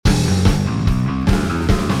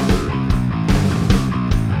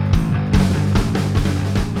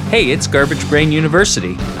Hey, it's Garbage Brain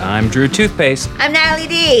University. I'm Drew Toothpaste. I'm Natalie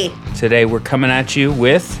D. Today we're coming at you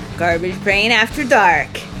with... Garbage Brain After Dark.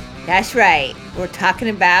 That's right. We're talking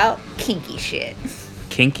about kinky shit.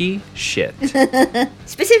 Kinky shit.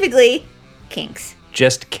 Specifically, kinks.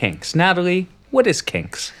 Just kinks. Natalie, what is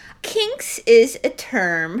kinks? Kinks is a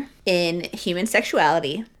term in human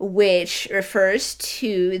sexuality which refers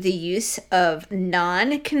to the use of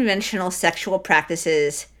non-conventional sexual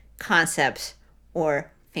practices, concepts,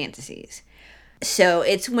 or fantasies. So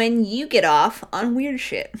it's when you get off on weird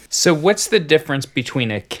shit. So what's the difference between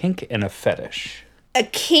a kink and a fetish? A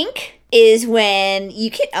kink is when you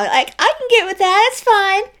can, like, I can get with that, it's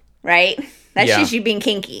fine, right? That's just you being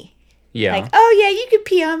kinky. Yeah. Like, oh yeah, you could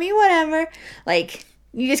pee on me, whatever. Like,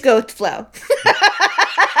 you just go with the flow.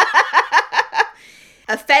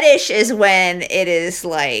 A fetish is when it is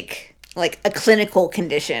like a clinical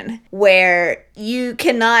condition where you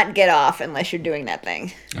cannot get off unless you're doing that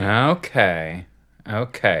thing. Okay.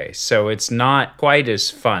 So it's not quite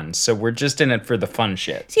as fun. So we're just in it for the fun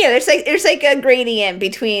shit. So yeah, there's like a gradient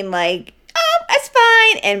between like, oh, that's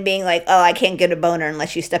fine, and being like, oh, I can't get a boner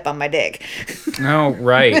unless you step on my dick. Oh,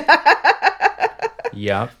 right.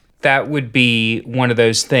 Yep. That would be one of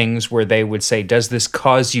those things where they would say, does this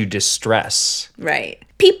cause you distress? Right.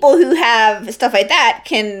 People who have stuff like that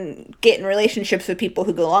can get in relationships with people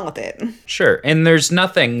who go along with it. Sure. And there's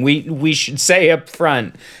nothing, we should say up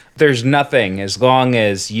front, there's nothing as long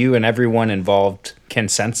as you and everyone involved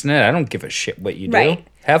consents in it. I don't give a shit what you do. Right.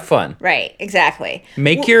 Have fun. Right, exactly.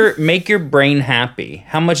 Make your brain happy.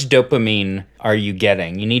 How much dopamine are you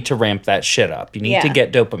getting? You need to ramp that shit up. You need to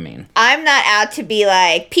get dopamine. I'm not out to be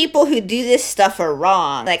like, people who do this stuff are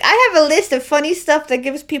wrong. Like, I have a list of funny stuff that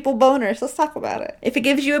gives people boners. Let's talk about it. If it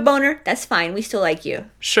gives you a boner, that's fine. We still like you.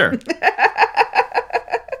 Sure.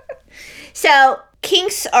 So,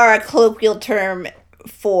 kinks are a colloquial term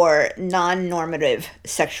for non-normative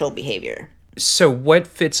sexual behavior. So what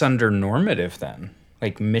fits under normative then?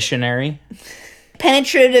 Like missionary?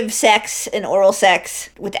 Penetrative sex and oral sex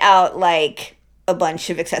without like a bunch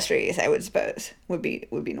of accessories, I would suppose, would be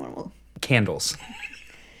normal. Candles.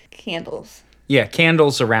 Candles. Yeah,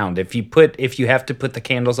 candles around. If you have to put the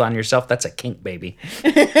candles on yourself, that's a kink, baby.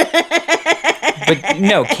 But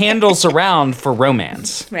no, candles around for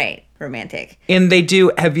romance. Right. Romantic. And they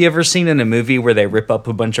do, have you ever seen in a movie where they rip up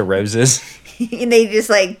a bunch of roses? And they just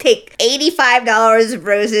like take $85 of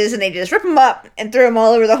roses and they just rip them up and throw them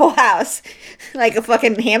all over the whole house. Like a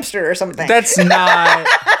fucking hamster or something. That's not...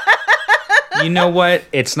 You know what?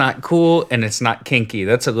 It's not cool and it's not kinky.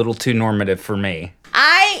 That's a little too normative for me.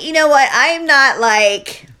 You know what? I'm not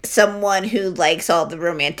like someone who likes all the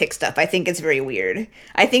romantic stuff. I think it's very weird.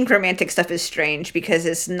 I think romantic stuff is strange because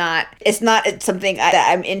it's not something that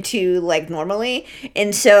I'm into like normally.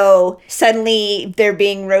 And so suddenly there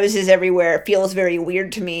being roses everywhere feels very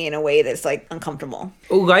weird to me in a way that's like uncomfortable.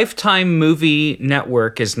 Lifetime Movie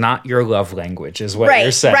Network is not your love language, is what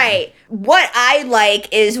you're saying. Right. What I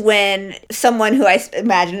like is when someone who I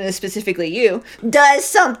imagine is specifically you does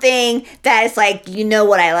something that is like, you know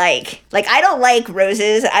what I like. Like, I don't like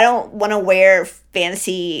roses. I don't want to wear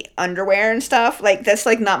fancy underwear and stuff. Like, that's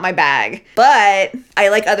like not my bag. But I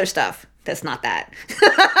like other stuff that's not that.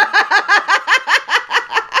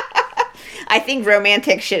 I think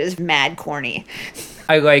romantic shit is mad corny.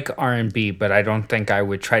 I like R&B, but I don't think I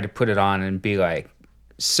would try to put it on and be like,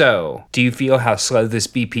 so, do you feel how slow this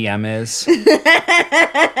BPM is?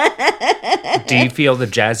 Do you feel the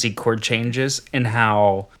jazzy chord changes and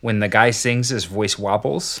how when the guy sings his voice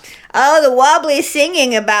wobbles? Oh, the wobbly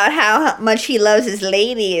singing about how much he loves his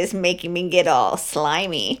lady is making me get all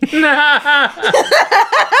slimy.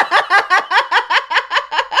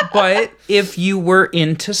 But if you were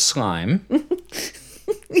into slime...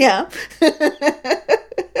 Yeah.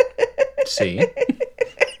 See?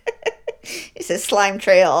 It's a slime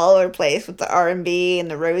trail all over the place with the R&B and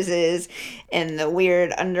the roses and the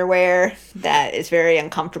weird underwear that is very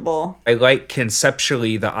uncomfortable. I like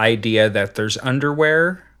conceptually the idea that there's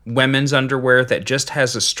underwear, women's underwear, that just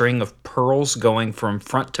has a string of pearls going from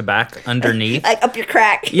front to back underneath. Like up your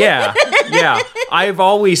crack. Yeah. I've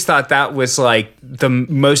always thought that was like the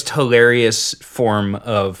most hilarious form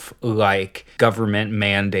of like government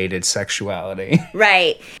mandated sexuality.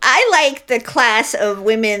 Right. I like the class of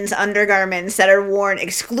women's undergarments that are worn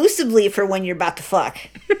exclusively for when you're about to fuck.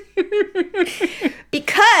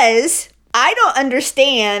 Because I don't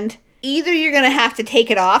understand, either you're going to have to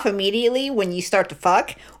take it off immediately when you start to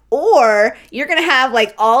fuck, or you're going to have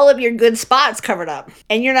like all of your good spots covered up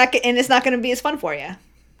and it's not going to be as fun for you.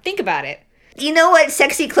 Think about it. You know what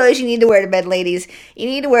sexy clothes you need to wear to bed, ladies? You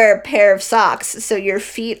need to wear a pair of socks so your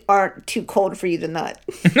feet aren't too cold for you to nut.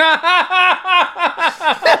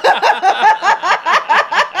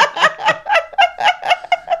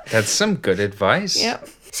 That's some good advice. Yep.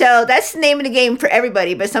 So that's the name of the game for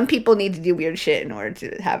everybody, but some people need to do weird shit in order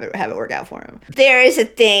to have it work out for them. There is a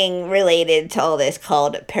thing related to all this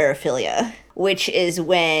called paraphilia, which is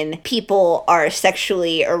when people are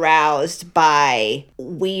sexually aroused by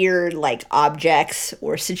weird, like, objects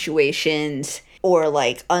or situations or,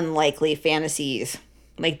 like, unlikely fantasies.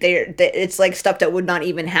 Like, it's like stuff that would not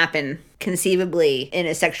even happen conceivably in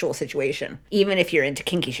a sexual situation, even if you're into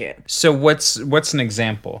kinky shit. So what's an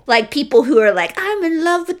example? Like people who are like, I'm in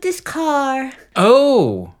love with this car.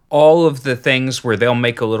 Oh, all of the things where they'll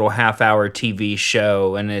make a little half-hour TV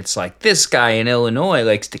show and it's like, this guy in Illinois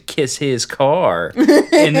likes to kiss his car.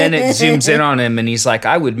 And then it zooms in on him and he's like,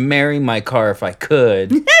 I would marry my car if I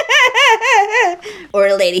could. Or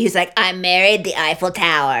a lady who's like, I married the Eiffel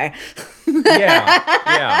Tower.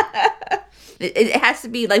 Yeah. It has to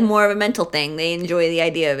be like more of a mental thing. They enjoy the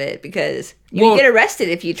idea of it because you'd get arrested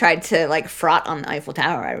if you tried to like fraught on the Eiffel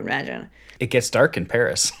Tower, I would imagine. It gets dark in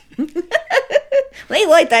Paris. They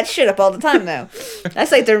light that shit up all the time, though.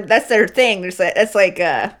 That's their thing. That's like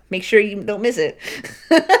make sure you don't miss it.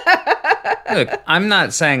 Look, I'm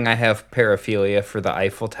not saying I have paraphilia for the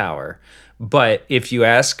Eiffel Tower, but if you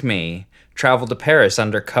ask me, travel to Paris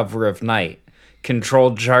under cover of night,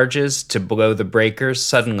 controlled charges to blow the breakers,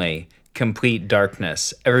 suddenly complete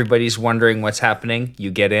darkness. Everybody's wondering what's happening.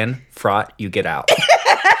 You get in, fraught, you get out.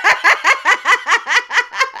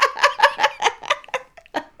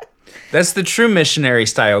 That's the true missionary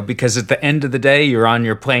style, because at the end of the day, you're on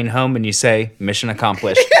your plane home and you say, mission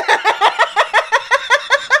accomplished.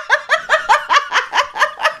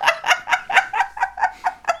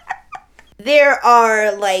 There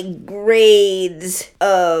are like grades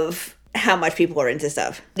of how much people are into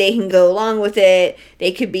stuff. They can go along with it.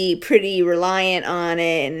 They could be pretty reliant on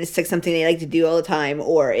it, and it's like something they like to do all the time,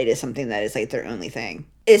 or it is something that is like their only thing.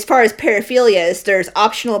 As far as paraphilias, there's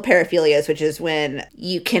optional paraphilias, which is when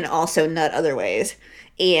you can also nut other ways,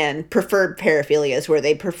 and preferred paraphilias, where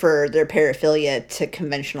they prefer their paraphilia to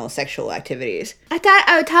conventional sexual activities. I thought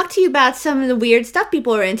I would talk to you about some of the weird stuff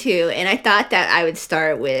people are into, and I thought that I would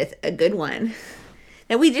start with a good one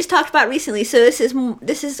that we just talked about recently. So this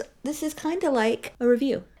is kind of like a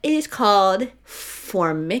review. It is called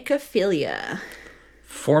formicophilia.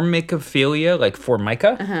 Formicophilia, like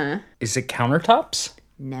formica? Uh-huh. Is it countertops?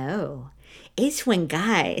 No. It's when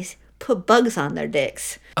guys put bugs on their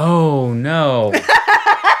dicks. Oh, no.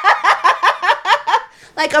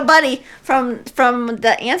 Like a buddy from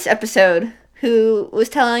the Ants episode who was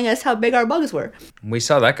telling us how big our bugs were. We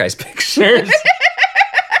saw that guy's pictures.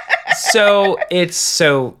 So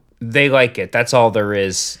they like it. That's all there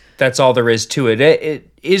is. That's all there is to it.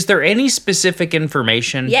 Is there any specific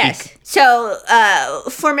information? Yes. So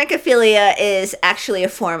formicophilia is actually a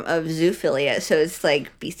form of zoophilia. So it's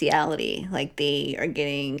like bestiality. Like they are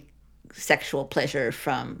getting sexual pleasure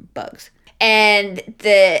from bugs. And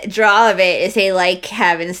the draw of it is they like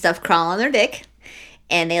having stuff crawl on their dick.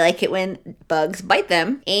 And they like it when bugs bite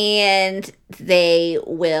them. And they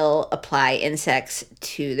will apply insects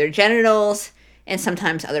to their genitals and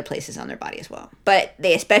sometimes other places on their body as well. But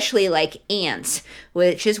they especially like ants,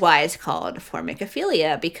 which is why it's called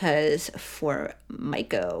formicophilia, because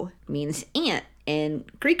formico means ant in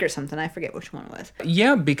Greek or something. I forget which one it was.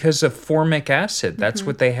 Yeah, because of formic acid. That's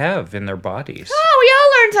what they have in their bodies. Oh, we all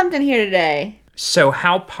learned something here today. So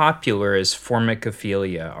how popular is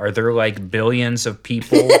formicophilia? Are there like billions of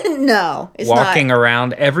people No, it's walking not.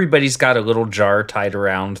 around? Everybody's got a little jar tied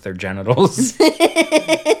around their genitals.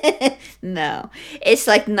 No, it's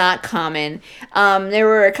like not common. There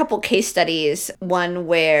were a couple case studies. One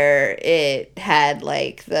where it had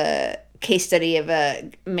like the case study of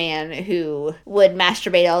a man who would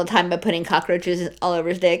masturbate all the time by putting cockroaches all over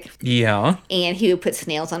his dick. Yeah. And he would put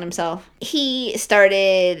snails on himself. He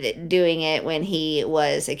started doing it when he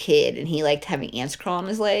was a kid, and he liked having ants crawl on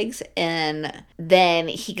his legs. And then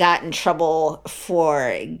he got in trouble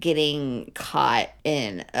for getting caught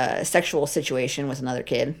in a sexual situation with another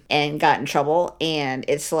kid and got in trouble. And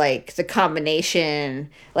it's like the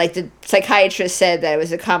combination, like the psychiatrist said that it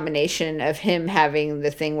was a combination of him having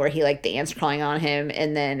the thing where he liked the ants crawling on him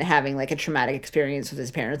and then having like a traumatic experience with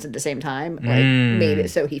his parents at the same time, like made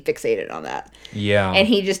it so he fixated on that. Yeah. And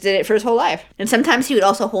he just did it for his whole life. And sometimes he would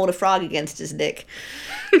also hold a frog against his dick.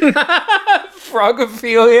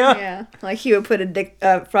 Frogophilia? Yeah. Like he would put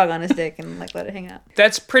a frog on his dick and like let it hang out.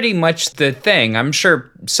 That's pretty much the thing. I'm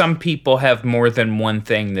sure some people have more than one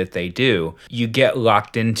thing that they do. You get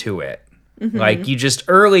locked into it. Like, you just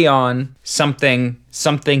early on, something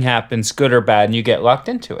happens, good or bad, and you get locked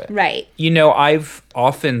into it. Right. You know, I've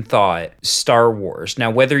often thought Star Wars. Now,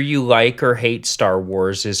 whether you like or hate Star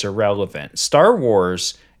Wars is irrelevant. Star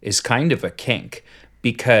Wars is kind of a kink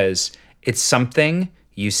because it's something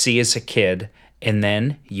you see as a kid, and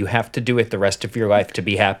then you have to do it the rest of your life to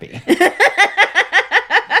be happy.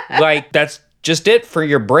 Like, that's just it for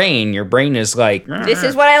your brain. Your brain is like, This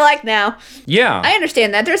is what I like now. yeah. I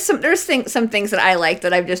understand that. There's some things that I like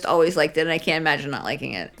that I've just always liked it, and I can't imagine not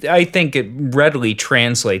liking it. I think it readily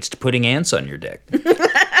translates to putting ants on your dick.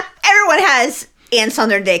 Everyone has ants on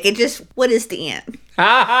their dick. It just, what is the ant?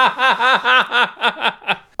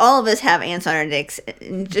 All of us have ants on our dicks.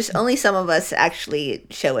 And just only some of us actually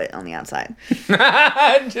show it on the outside.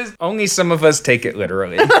 Just only some of us take it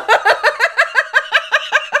literally.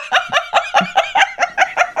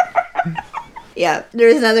 Yeah,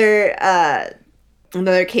 there's another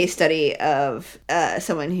case study of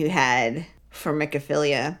someone who had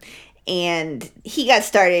formicophilia, and he got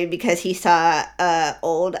started because he saw a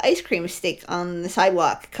old ice cream stick on the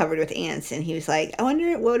sidewalk covered with ants, and he was like, I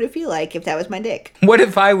wonder what would it feel like if that was my dick. What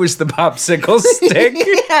if I was the popsicle stick?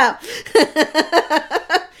 Yeah.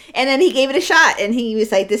 And then he gave it a shot, and he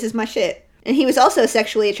was like, this is my shit. And he was also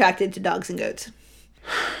sexually attracted to dogs and goats.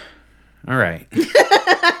 All right.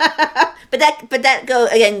 But that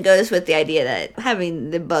goes with the idea that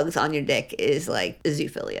having the bugs on your dick is like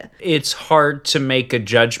zoophilia. It's hard to make a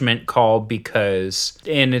judgment call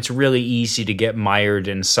and it's really easy to get mired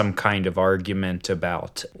in some kind of argument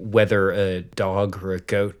about whether a dog or a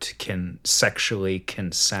goat can sexually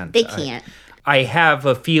consent. They can't. I have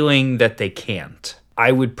a feeling that they can't.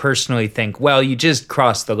 I would personally think, well, you just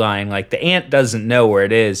crossed the line. Like, the ant doesn't know where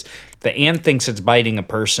it is. The ant thinks it's biting a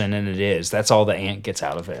person, and it is. That's all the ant gets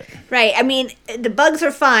out of it. Right. I mean, the bugs are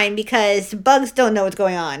fine because bugs don't know what's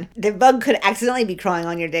going on. The bug could accidentally be crawling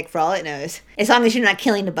on your dick for all it knows, as long as you're not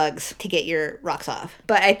killing the bugs to get your rocks off.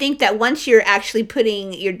 But I think that once you're actually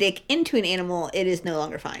putting your dick into an animal, it is no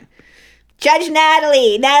longer fine. Judge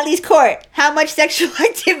Natalie's court. How much sexual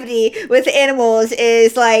activity with animals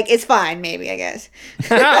is like, it's fine, maybe, I guess.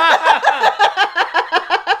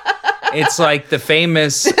 It's like the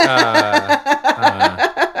famous,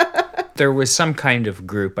 there was some kind of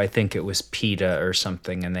group, I think it was PETA or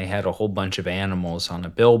something, and they had a whole bunch of animals on a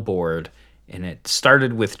billboard, and it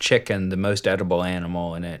started with chicken, the most edible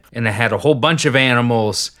animal in it, and it had a whole bunch of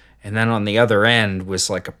animals, and then on the other end was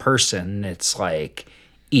like a person. It's like,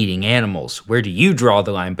 eating animals. Where do you draw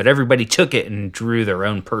the line? But everybody took it and drew their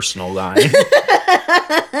own personal line.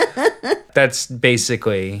 That's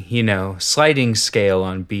basically, sliding scale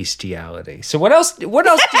on bestiality. So what else do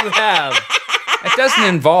you have? It doesn't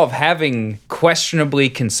involve having questionably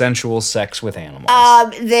consensual sex with animals.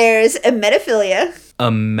 There's a metaphilia. A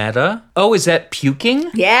meta? Oh, is that puking?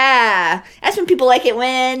 Yeah. That's when people like it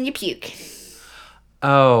when you puke.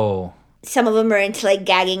 Oh. Some of them are into like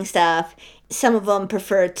gagging stuff. Some of them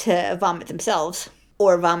prefer to vomit themselves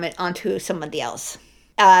or vomit onto somebody else.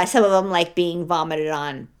 Some of them like being vomited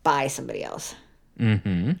on by somebody else.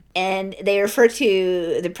 Mm-hmm. And they refer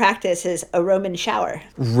to the practice as a Roman shower.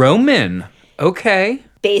 Roman? Okay.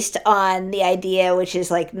 Based on the idea, which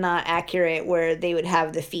is like not accurate, where they would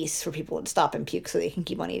have the feasts where people would stop and puke so they can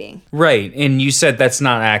keep on eating. Right. And you said that's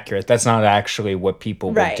not accurate. That's not actually what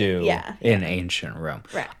people would do in ancient Rome.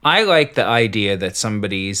 Right. I like the idea that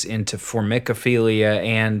somebody's into formicophilia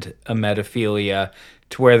and emetophilia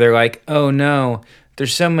to where they're like, oh no,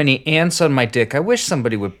 there's so many ants on my dick. I wish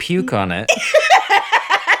somebody would puke on it.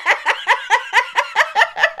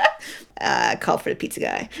 Call for the pizza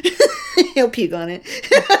guy. He'll puke on it.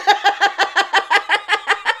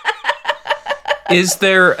 Is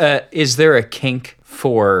there a kink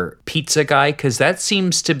for pizza guy? Because that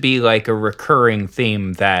seems to be like a recurring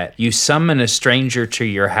theme, that you summon a stranger to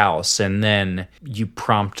your house and then you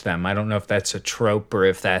prompt them. I don't know if that's a trope or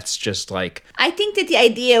if that's just like... I think that the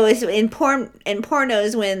idea was in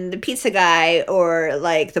pornos, when the pizza guy or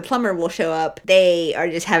like the plumber will show up, they are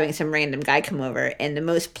just having some random guy come over, and the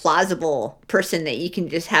most plausible person that you can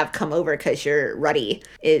just have come over because you're ruddy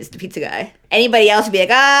is the pizza guy. Anybody else would be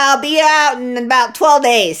like, I'll be out in about 12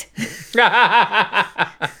 days. Like,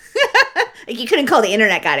 you couldn't call the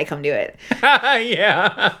internet guy to come do it.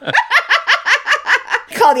 Yeah.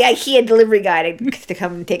 Call the IKEA delivery guy to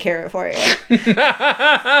come and take care of it for you.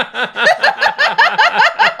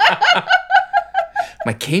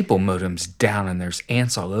 My cable modem's down and there's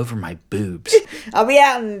ants all over my boobs. I'll be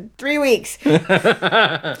out in 3 weeks.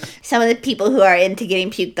 Some of the people who are into getting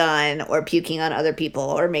puked on or puking on other people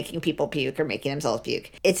or making people puke or making themselves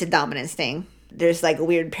puke, it's a dominance thing. there's like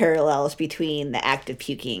weird parallels between the act of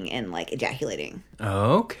puking and like ejaculating.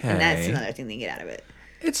 Okay. And that's another thing they get out of it.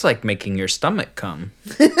 It's like making your stomach come.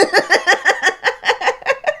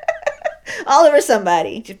 All over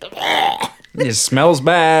somebody. Just, It smells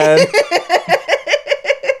bad.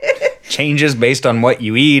 Changes based on what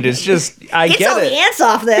you eat. It's just, I gets get all it. the ants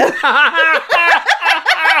off though.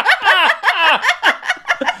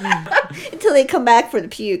 Until they come back for the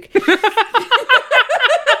puke.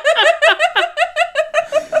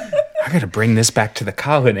 I gotta bring this back to the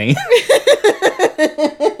colony.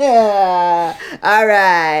 All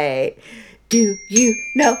right. Do you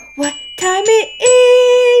know what time it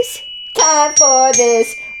is? Time for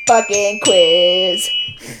this fucking quiz.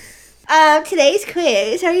 Today's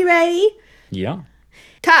quiz. Are you ready? Yeah.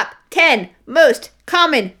 Top 10 most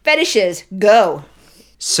common fetishes. Go.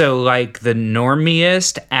 So, like, the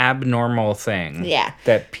normiest abnormal thing Yeah.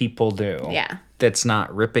 that people do. Yeah. That's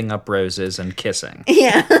not ripping up roses and kissing.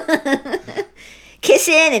 Yeah.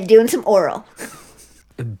 Kissing and doing some oral.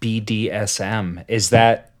 BDSM.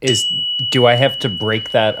 Do I have to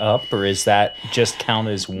break that up, or is that just count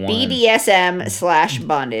as one? BDSM /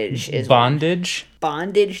 bondage is Bondage?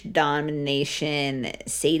 bondage, domination,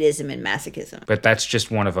 sadism, and masochism. But that's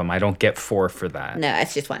just one of them. I don't get 4 for that. No,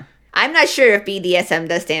 it's just one. I'm not sure if BDSM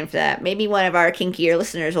does stand for that. Maybe one of our kinkier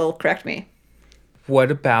listeners will correct me.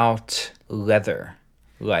 What about leather?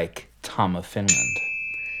 Like Tom of Finland.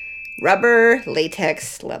 Rubber,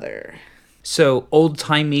 latex, leather. So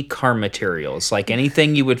old-timey car materials, like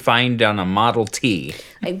anything you would find on a Model T.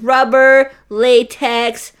 Like rubber,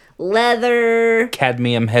 latex, leather.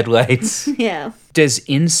 Cadmium headlights. Yeah. Does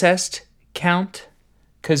incest count?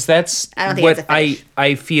 Because that's I don't think what it's a fetish.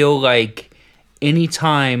 I feel like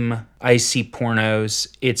anytime I see pornos,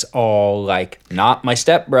 it's all like, not my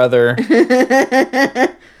stepbrother.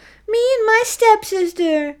 Me and my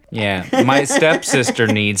stepsister. Yeah, my stepsister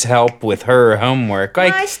needs help with her homework.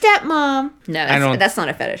 Like, My stepmom. No, that's not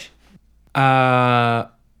a fetish.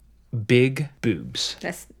 big boobs.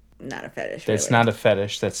 That's not a fetish. That's really. not a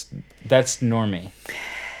fetish. That's normie.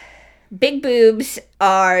 Big boobs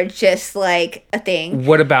are just like a thing.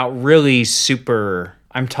 What about really super?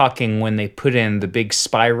 I'm talking when they put in the big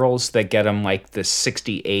spirals that get them like the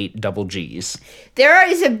 68 double G's. There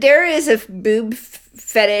is a boob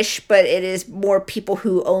fetish, but it is more people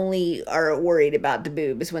who only are worried about the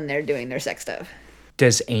boobs when they're doing their sex stuff.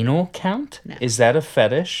 Does anal count? No. Is that a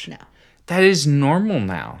fetish? No. That is normal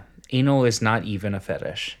now. Anal is not even a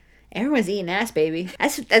fetish. Everyone's eating ass, baby.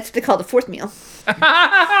 That's what they call the fourth meal.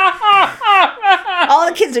 All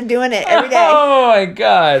the kids are doing it every day. Oh my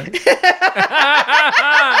God.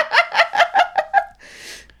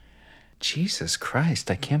 Jesus Christ,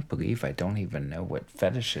 I can't believe I don't even know what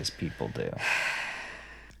fetishes people do.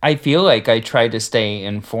 I feel like I try to stay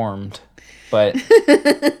informed, but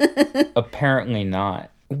apparently not.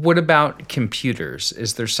 What about computers?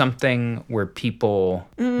 Is there something where people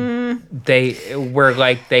they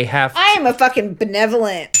have I am a fucking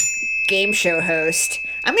benevolent game show host.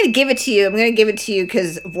 I'm gonna give it to you. I'm gonna give it to you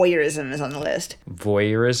because voyeurism is on the list.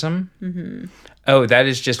 voyeurism? Mm-hmm. Oh, that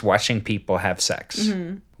is just watching people have sex.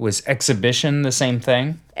 Mm-hmm. Was exhibition the same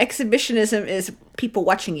thing? Exhibitionism is people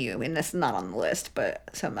watching you, and that's not on the list, but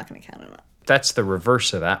so I'm not gonna count it up. That's the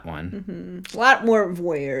reverse of that one. Mm-hmm. A lot more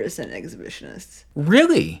voyeurs than exhibitionists.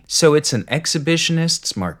 Really? So it's an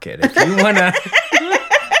exhibitionist's market. If you wanna,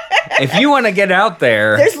 if you wanna get out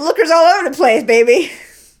there, There's lookers all over the place, baby.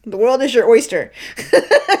 The world is your oyster.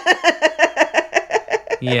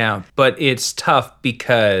 yeah, but it's tough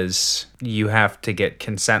because you have to get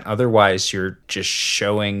consent. Otherwise, you're just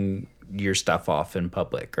showing your stuff off in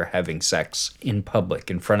public or having sex in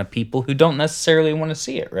public in front of people who don't necessarily want to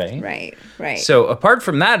see it, right? Right. So apart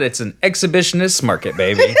from that, it's an exhibitionist market,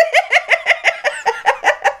 baby.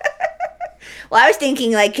 Well, I was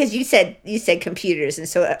thinking like because you said computers, and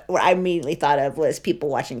so what I immediately thought of was people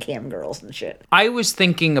watching cam girls and shit. I was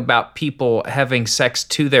thinking about people having sex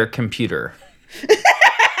to their computer.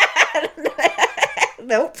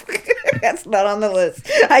 Nope, that's not on the list.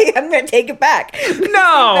 I'm going to take it back.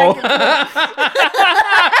 No.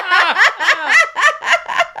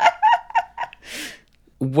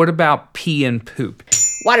 What about pee and poop?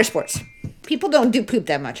 Water sports. People don't do poop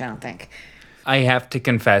that much, I don't think. I have to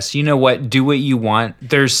confess, you know what? Do what you want.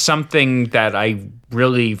 There's something that I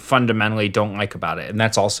really fundamentally don't like about it, and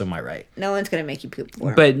that's also my right. No one's going to make you poop for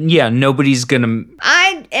 'em. But yeah, nobody's gonna.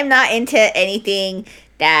 I am not into anything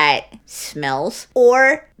that smells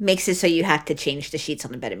or makes it so you have to change the sheets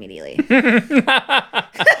on the bed immediately.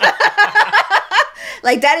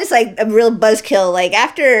 Like, that is, like, a real buzzkill. Like,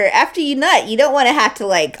 after you nut, you don't want to have to,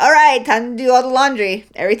 like, all right, time to do all the laundry.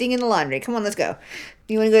 Everything in the laundry. Come on, let's go.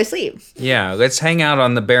 You want to go to sleep. Yeah, let's hang out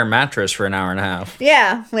on the bare mattress for an hour and a half.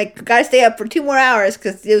 Yeah, like, gotta stay up for 2 more hours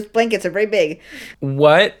because those blankets are very big.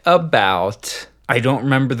 What about... I don't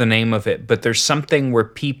remember the name of it, but there's something where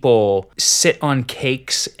people sit on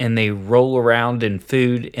cakes and they roll around in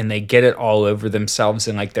food and they get it all over themselves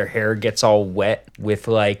and like their hair gets all wet with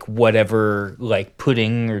like whatever, like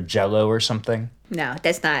pudding or jello or something. No,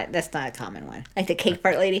 that's not a common one. Like the cake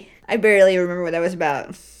part lady. I barely remember what that was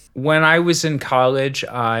about. When I was in college,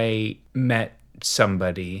 I met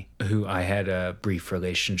somebody who I had a brief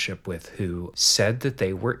relationship with who said that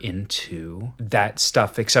they were into that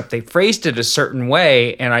stuff, except they phrased it a certain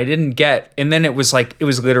way and I didn't get. And then it was like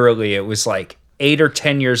 8 or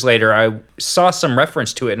 10 years later, I saw some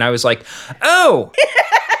reference to it and I was like, oh,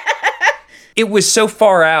 it was so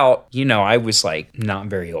far out. You know, I was like not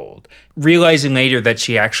very old. Realizing later that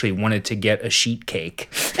she actually wanted to get a sheet cake.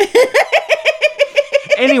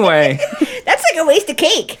 Anyway. That's like a waste of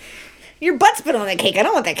cake. Your butt's been on that cake. I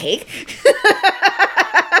don't want that cake.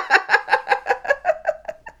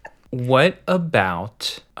 What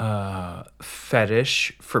about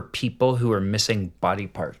fetish for people who are missing body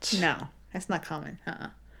parts? No, that's not common.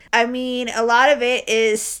 I mean, a lot of it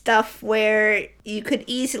is stuff where you could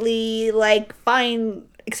easily, like, find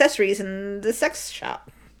accessories in the sex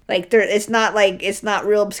shop. Like, it's not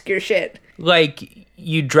real obscure shit. Like,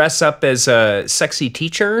 you dress up as a sexy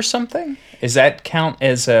teacher or something? Does that count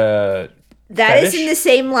as a That fetish? is in the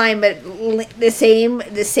same line, but the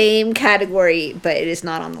same category, but it is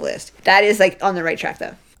not on the list. That is, like, on the right track,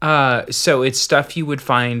 though. So it's stuff you would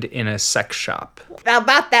find in a sex shop.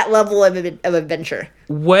 About that level of adventure.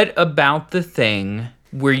 What about the thing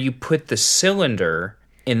where you put the cylinder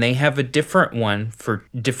and they have a different one for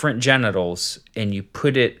different genitals and you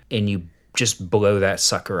put it and you just blow that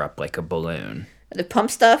sucker up like a balloon? The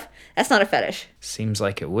pump stuff, that's not a fetish. Seems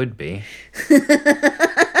like it would be.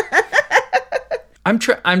 I'm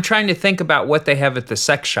trying to think about what they have at the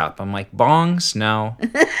sex shop. I'm like, bongs? No.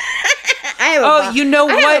 I have a bong. You know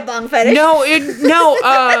what? I have a bong fetish.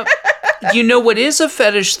 You know what is a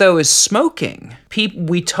fetish, though, is smoking.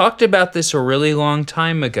 We talked about this a really long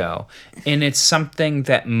time ago, and it's something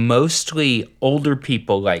that mostly older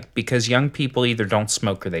people like because young people either don't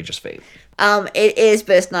smoke or they just vape. It is,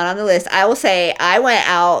 but it's not on the list. I will say I went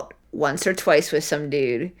out once or twice with some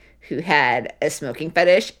dude who had a smoking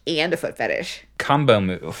fetish and a foot fetish. Combo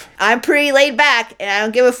move. I'm pretty laid back, and I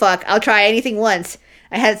don't give a fuck. I'll try anything once.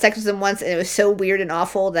 I had sex with him once, and it was so weird and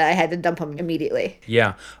awful that I had to dump him immediately.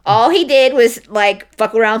 Yeah. All he did was, like,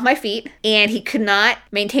 fuck around with my feet, and he could not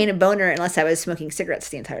maintain a boner unless I was smoking cigarettes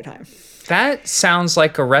the entire time. That sounds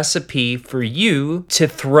like a recipe for you to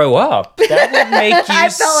throw up. That would make you I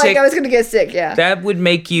felt sick. like I was going to get sick, yeah. That would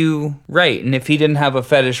make you, right. And if he didn't have a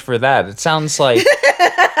fetish for that, it sounds like,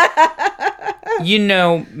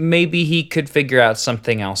 maybe he could figure out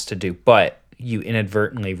something else to do. But you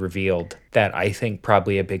inadvertently revealed that I think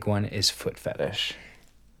probably a big one is foot fetish.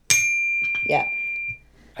 Yeah.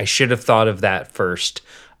 I should have thought of that first.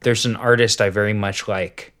 There's an artist I very much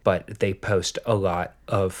like, but they post a lot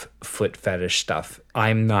of foot fetish stuff.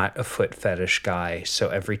 I'm not a foot fetish guy, so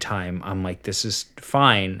every time I'm like, this is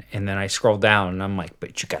fine, and then I scroll down and I'm like,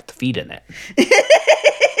 but you got the feet in it.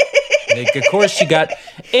 Like, of course you got,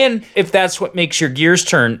 and if that's what makes your gears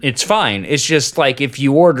turn, it's fine. It's just like if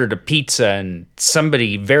you ordered a pizza and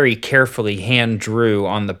somebody very carefully hand drew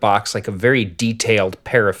on the box like a very detailed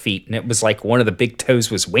pair of feet, and it was like one of the big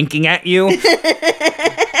toes was winking at you.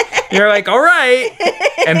 You're like, all right.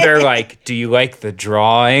 And they're like, do you like the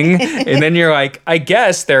drawing? And then you're like, I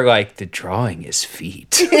guess. They're like, the drawing is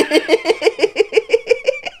feet.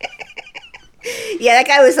 Yeah,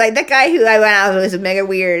 that guy who I went out with was mega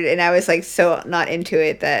weird, and I was like so not into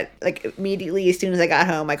it that like immediately as soon as I got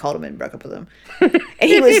home, I called him and broke up with him.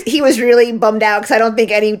 And he was really bummed out because I don't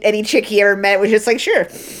think any chick he ever met was just like, sure.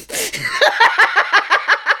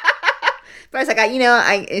 But I was like,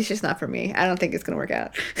 it's just not for me. I don't think it's gonna work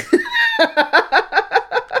out.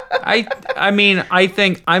 I mean, I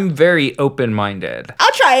think I'm very open-minded.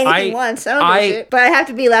 I'll try anything once. I don't give a shit. But I have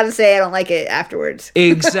to be allowed to say I don't like it afterwards.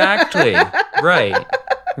 Exactly.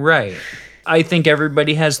 Right. I think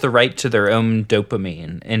everybody has the right to their own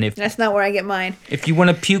dopamine. And if that's not where I get mine. If you want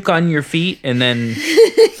to puke on your feet and then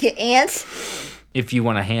ants. If you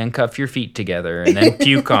want to handcuff your feet together and then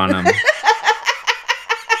puke on them.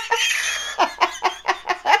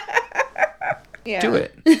 Yeah. Do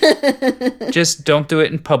it. Just don't do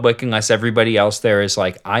it in public unless everybody else there is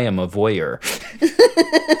like, I am a voyeur.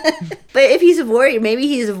 But if he's a voyeur, maybe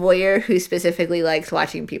he's a voyeur who specifically likes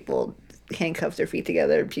watching people handcuff their feet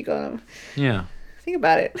together and puke on them. Yeah. Think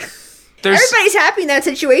about it. Everybody's happy in that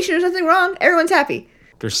situation. There's nothing wrong. Everyone's happy.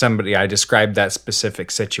 There's somebody, I described that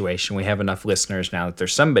specific situation. We have enough listeners now that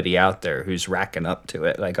there's somebody out there who's racking up to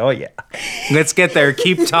it. Like, oh yeah, let's get there.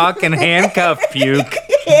 Keep talking handcuff puke.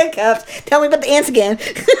 Handcuffs. Tell me about the ants again.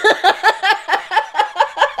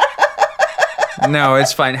 No,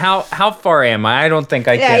 it's fine. How far am I? I don't think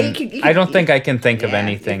I can. You can I don't think I can think of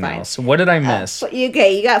anything else. What did I miss?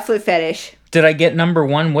 Okay, you got foot fetish. Did I get number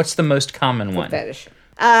one? What's the most common one? Fetish.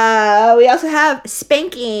 We also have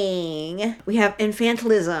spanking. We have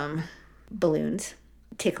infantilism, balloons,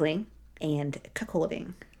 tickling, and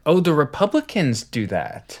cuckolding. Oh, the Republicans do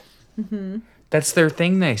that. Mm-hmm. That's their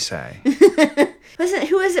thing, they say.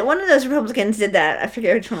 Who was it? One of those Republicans did that. I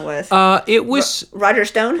forget which one it was. It was Roger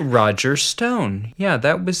Stone? Roger Stone. Yeah,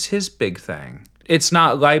 that was his big thing. It's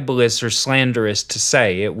not libelous or slanderous to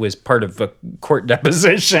say it was part of a court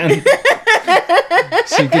deposition.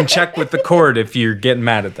 So you can check with the court if you're getting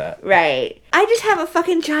mad at that. Right. I just have a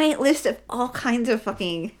fucking giant list of all kinds of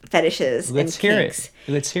fucking fetishes. Let's and hear kinks. it.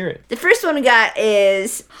 Let's hear it. The first one we got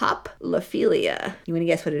is hoplophilia. You want to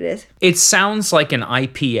guess what it is? It sounds like an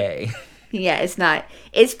IPA. Yeah, it's not.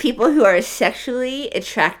 It's people who are sexually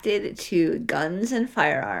attracted to guns and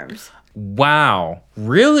firearms. Wow.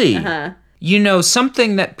 Really? Uh-huh. You know,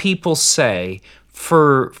 something that people say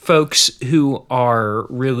for folks who are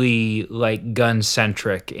really like gun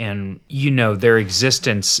centric and, you know, their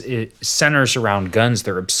existence centers around guns,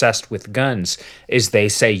 they're obsessed with guns, is they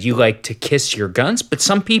say you like to kiss your guns, but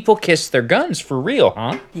some people kiss their guns for real,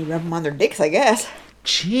 huh? They rub them on their dicks, I guess.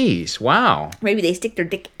 Jeez, wow. Maybe they stick their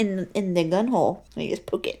dick in the gun hole and you just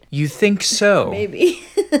poke it. You think so? Maybe.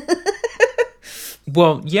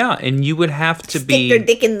 Well, yeah, and you would have to stick be their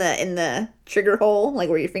dick in the trigger hole, like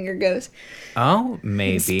where your finger goes. Oh,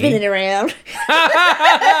 maybe. Spin it around.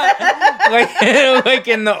 like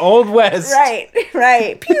in the Old West.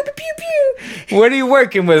 Right. Pew, pew, pew. What are you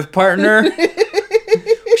working with, partner?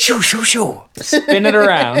 Shoo, shoo, shoo. Spin it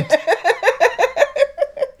around.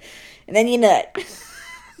 And then you nut.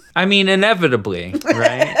 I mean, inevitably,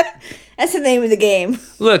 right? That's the name of the game.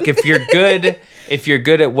 Look, if you're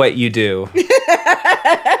good at what you do.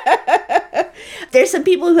 There's some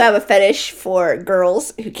people who have a fetish for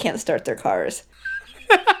girls who can't start their cars.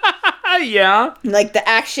 Yeah. Like the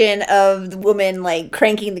action of the woman like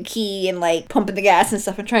cranking the key and like pumping the gas and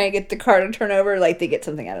stuff and trying to get the car to turn over, like they get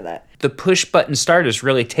something out of that. The push button start is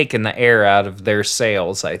really taking the air out of their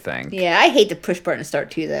sails, I think. Yeah, I hate the push button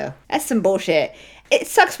start too though. That's some bullshit. It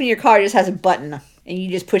sucks when your car just has a button and you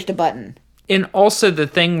just push the button. And also the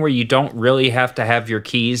thing where you don't really have to have your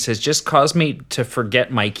keys has just caused me to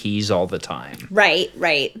forget my keys all the time. Right.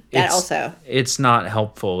 Also. It's not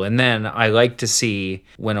helpful. And then I like to see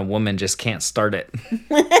when a woman just can't start it.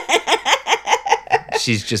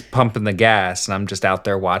 She's just pumping the gas and I'm just out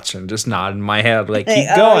there watching, just nodding my head like, keep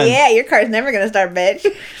going. Yeah, your car's never going to start, bitch.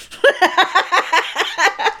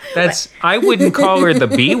 I wouldn't call her the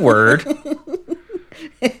B word.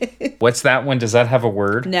 What's that one? Does that have a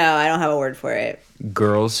word? No, I don't have a word for it.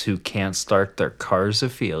 Girls who can't start their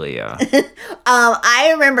carsophilia.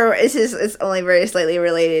 I remember, it's only very slightly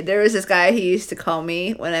related. There was this guy who used to call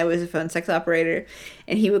me when I was a phone sex operator,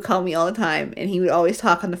 and he would call me all the time, and he would always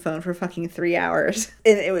talk on the phone for fucking 3 hours,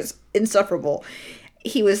 and it was insufferable.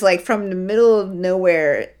 He was like from the middle of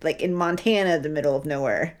nowhere, like in Montana, the middle of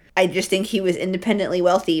nowhere. I just think he was independently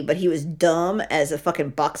wealthy, but he was dumb as a fucking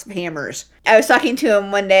box of hammers. I was talking to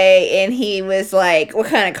him one day, and he was like, what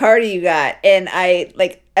kind of car do you got? And I,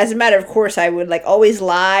 like, as a matter of course, I would, like, always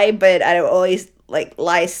lie, but I would always, like,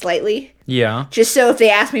 lie slightly. Yeah. Just so if they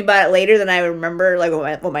asked me about it later, then I would remember, like,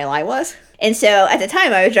 what my lie was. And so, at the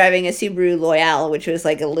time, I was driving a Subaru Loyale, which was,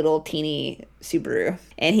 like, a little teeny Subaru.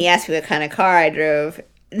 And he asked me what kind of car I drove.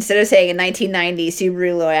 Instead of saying a 1990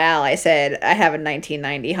 Subaru Loyale, I said, I have a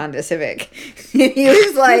 1990 Honda Civic. And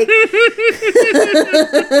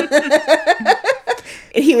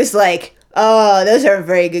he was like, oh, those are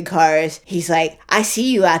very good cars. He's like, I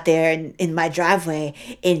see you out there in my driveway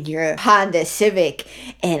in your Honda Civic,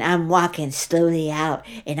 and I'm walking slowly out,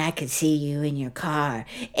 and I can see you in your car,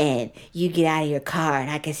 and you get out of your car, and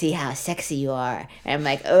I can see how sexy you are. And I'm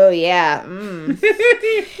like, oh, yeah, And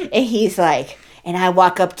he's like... And I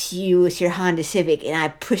walk up to you with your Honda Civic, and I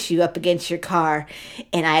push you up against your car,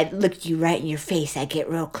 and I look you right in your face. I get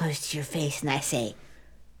real close to your face, and I say,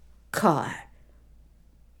 car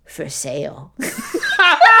for sale. I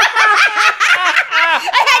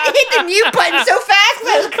had to hit the mute button so fast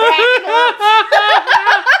I was cracking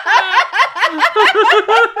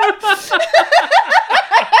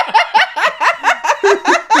up.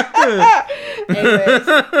 Anyways,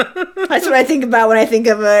 that's what I think about when I think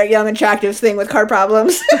of a young, attractive thing with car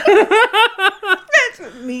problems. That's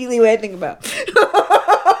immediately what I think about.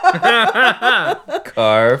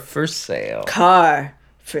 Car for sale. Car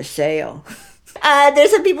for sale.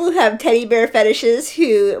 There's some people who have teddy bear fetishes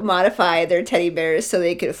who modify their teddy bears so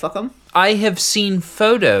they could fuck them. I have seen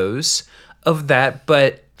photos of that,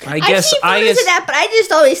 but I guess I've seen photos of that, but I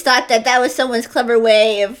just always thought that that was someone's clever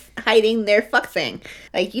way of hiding their fuck thing.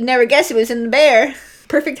 Like, you never guess it was in the bear.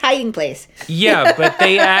 Perfect hiding place. Yeah, but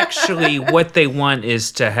they actually, what they want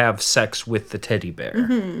is to have sex with the teddy bear.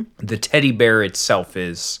 Mm-hmm. The teddy bear itself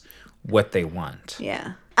is what they want.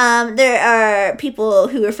 Yeah. There are people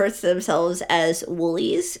who refer to themselves as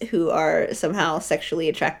woolies who are somehow sexually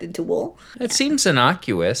attracted to wool. That seems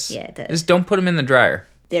innocuous. Yeah, it does. Just don't put them in the dryer.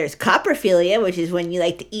 There's coprophilia, which is when you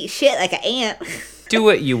like to eat shit like an ant. Do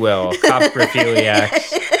what you will,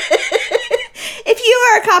 coprophiliacs. If you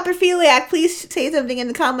are a coprophiliac, please say something in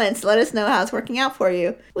the comments. Let us know how it's working out for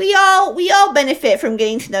you. We all benefit from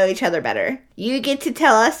getting to know each other better. You get to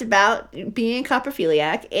tell us about being a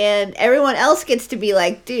coprophiliac, and everyone else gets to be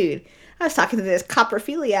like, dude, I was talking to this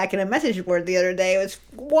coprophiliac in a message board the other day. It was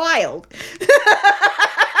wild.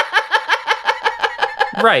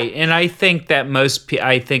 Right, and I think that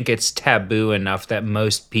I think it's taboo enough that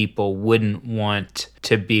most people wouldn't want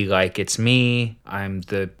to be like, it's me, I'm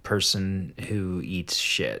the person who eats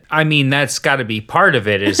shit. I mean, that's got to be part of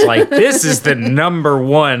it, is like, this is the number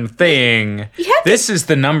one thing. This is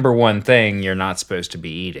the number one thing you're not supposed to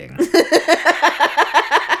be eating.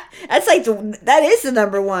 That's like, that is the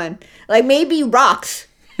number one. Like, maybe rocks.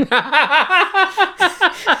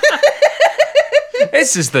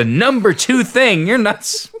 This is the number two thing you're not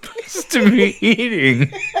supposed to be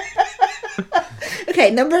eating.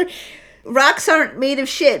 Okay, rocks aren't made of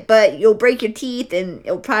shit, but you'll break your teeth and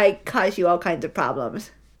it'll probably cause you all kinds of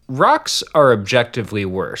problems. Rocks are objectively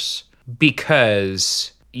worse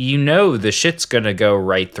because you know the shit's gonna go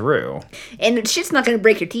right through. And the shit's not gonna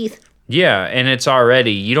break your teeth. Yeah, and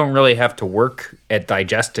you don't really have to work at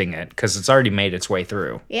digesting it because it's already made its way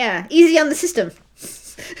through. Yeah, easy on the system.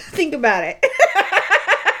 Think about it.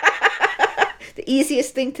 The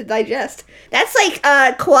easiest thing to digest. That's like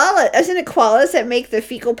koala. Isn't it koalas that make the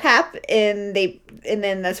fecal pap and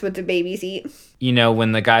then that's what the babies eat? You know,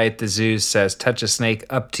 when the guy at the zoo says, touch a snake,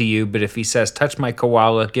 up to you, but if he says, touch my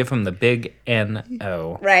koala, give him the big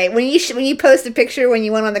N-O. Right. When you post a picture when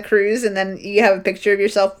you went on the cruise and then you have a picture of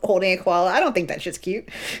yourself holding a koala, I don't think that shit's cute.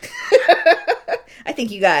 I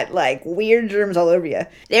think you got, like, weird germs all over you.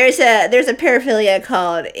 There's a paraphilia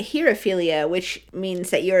called hierophilia, which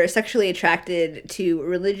means that you're sexually attracted to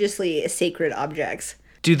religiously sacred objects.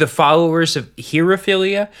 Do the followers of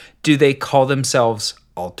hierophilia, do they call themselves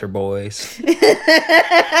altar boys?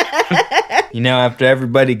 You know, after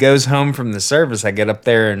everybody goes home from the service, I get up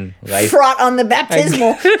there and... fraught on the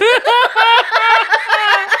baptismal.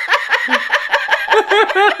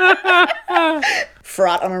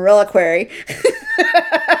 Fraught on a reliquary.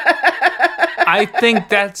 I think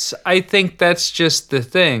that's just the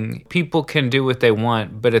thing. People can do what they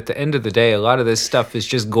want, but at the end of the day, a lot of this stuff is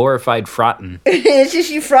just glorified frotting. It's just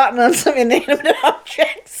you frotting on some inanimate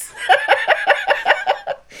objects.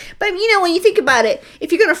 But you know, when you think about it,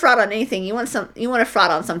 if you're gonna fraught on anything, you want to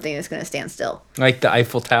fraught on something that's gonna stand still. Like the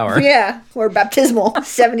Eiffel Tower. Yeah, or baptismal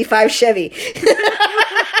 75 Chevy.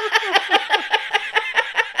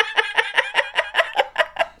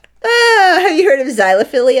 Have you heard of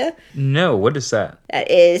xylophilia? No, what is that?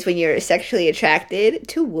 That is when you're sexually attracted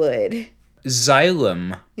to wood.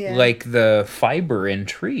 Xylem, Yeah. like the fiber in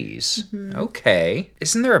trees. Mm-hmm. Okay.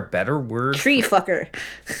 Isn't there a better word? Tree fucker.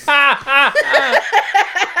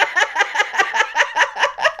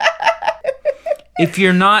 If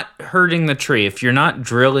you're not hurting the tree, if you're not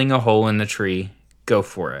drilling a hole in the tree, go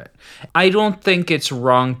for it. I don't think it's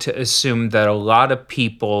wrong to assume that a lot of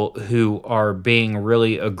people who are being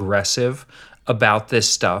really aggressive about this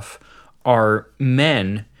stuff are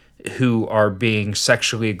men who are being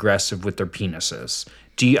sexually aggressive with their penises.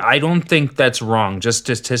 I don't think that's wrong, just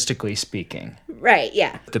statistically speaking. Right,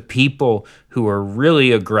 yeah. The people who are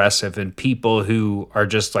really aggressive and people who are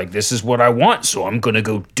just like, this is what I want, so I'm going to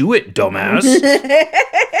go do it, dumbass.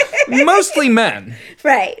 Mostly men.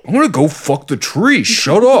 Right. I'm going to go fuck the tree.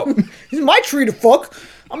 Shut up. It's my tree to fuck.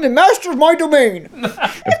 I'm the master of my domain.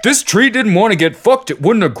 If this tree didn't want to get fucked, it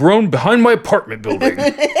wouldn't have grown behind my apartment building.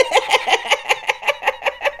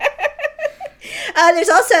 There's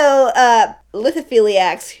also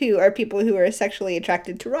lithophiliacs, who are people who are sexually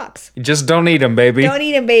attracted to rocks. Just don't eat them, baby. Don't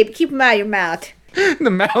eat them, babe. Keep them out of your mouth. The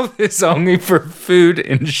mouth is only for food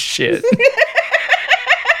and shit.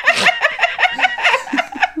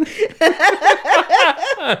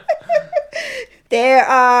 There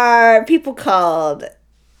are people called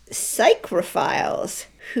psychrophiles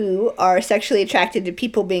who are sexually attracted to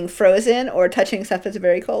people being frozen or touching stuff that's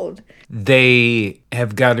very cold. They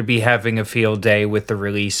have got to be having a field day with the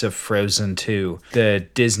release of Frozen 2, the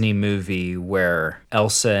Disney movie where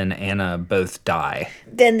Elsa and Anna both die.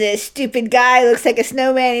 Then the stupid guy looks like a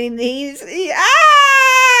snowman and he's...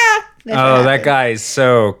 That's that guy is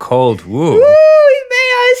so cold. Woo. Woo, he's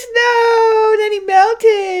made out of snow. Then he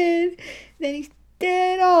melted. Then he's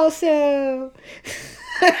dead also.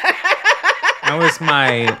 That was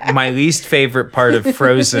my least favorite part of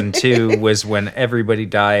Frozen 2 was when everybody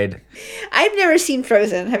died. I've never seen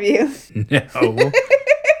Frozen. Have you? No.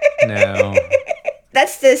 No.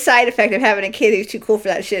 That's the side effect of having a kid who's too cool for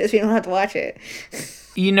that shit is we don't have to watch it.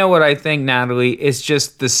 You know what I think, Natalie? It's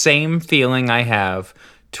just the same feeling I have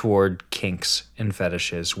toward kinks and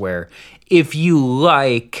fetishes, where if you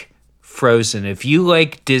like Frozen, if you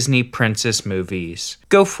like Disney princess movies,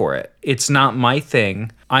 go for it. It's not my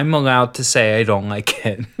thing. I'm allowed to say I don't like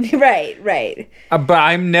it. Right. But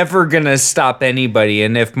I'm never going to stop anybody.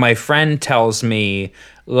 And if my friend tells me,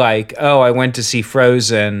 like, oh, I went to see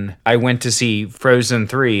Frozen, I went to see Frozen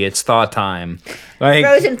 3, it's thaw time. Like,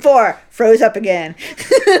 Frozen 4, froze up again.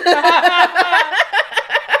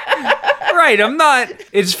 Right,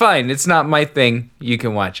 it's fine. It's not my thing. You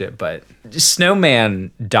can watch it, but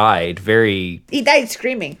Snowman died very... He died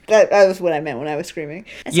screaming. That was what I meant when I was screaming.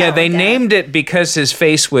 Yeah, they named it because his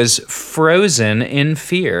face was frozen in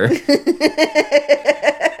fear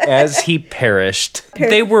as he perished.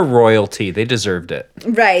 They were royalty. They deserved it.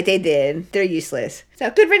 Right, they did. They're useless. So,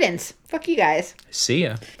 good riddance. Fuck you guys. See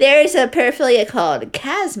ya. There's a paraphilia called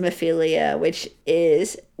chasmophilia, which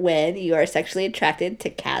is when you are sexually attracted to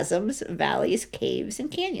chasms, valleys, caves,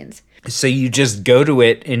 and canyons. So you just go to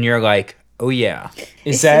it and you're like, oh yeah.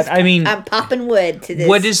 I'm popping wood to this.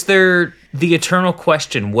 What is there, the eternal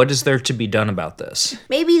question, what is there to be done about this?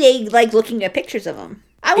 Maybe they like looking at pictures of them.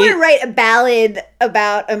 I want to write a ballad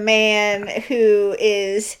about a man who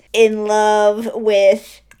is in love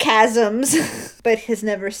with chasms, but has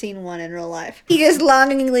never seen one in real life. He just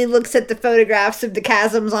longingly looks at the photographs of the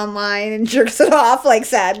chasms online and jerks it off, like,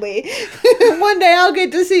 sadly. One day I'll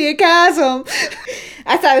get to see a chasm.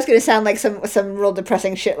 I thought it was going to sound like some real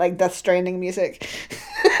depressing shit, like Death Stranding music.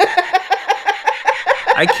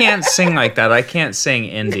 I can't sing like that. I can't sing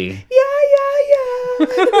indie. Yeah.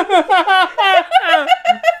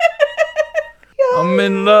 I'm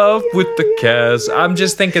in love with the Cas. I'm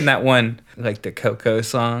just thinking that one, like the Coco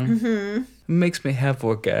song. Mm-hmm. Makes me have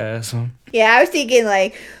orgasm. Yeah, I was thinking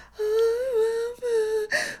like,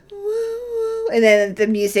 and then the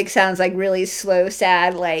music sounds like really slow,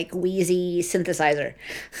 sad, like wheezy synthesizer.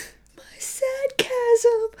 My sad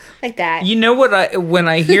chasm, like that. You know what? When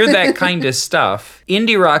I hear that kind of stuff,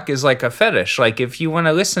 indie rock is like a fetish. Like if you want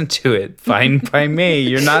to listen to it, fine by me.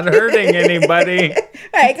 You're not hurting anybody. All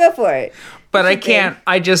right, go for it. But I can't,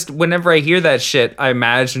 whenever I hear that shit, I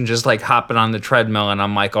imagine just like hopping on the treadmill and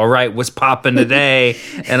I'm like, all right, what's popping today?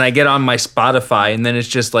 And I get on my Spotify and then it's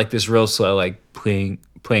just like this real slow, like plink,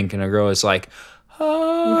 and a girl is like,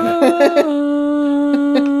 oh.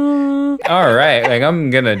 All right, like I'm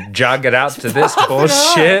going to jog it out to this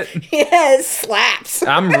bullshit. Yeah, it slaps.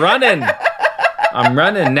 I'm running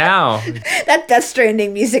now. That Death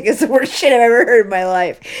Stranding music is the worst shit I've ever heard in my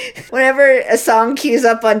life. Whenever a song cues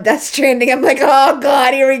up on Death Stranding, I'm like, oh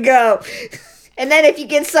god, here we go. And then if you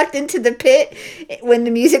get sucked into the pit, when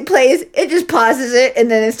the music plays, it just pauses it,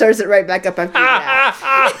 and then it starts it right back up after that.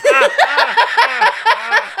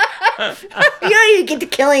 You don't even get to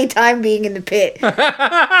kill any time being in the pit. That's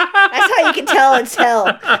how you can tell it's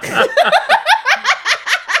hell.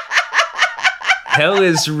 Hell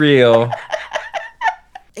is real.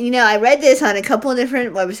 You know, I read this on a couple of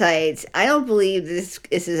different websites. I don't believe this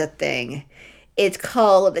is a thing. It's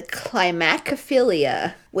called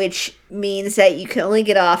climacophilia, which means that you can only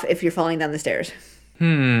get off if you're falling down the stairs.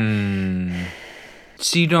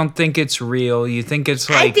 So you don't think it's real? You think it's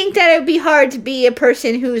like... I think that it would be hard to be a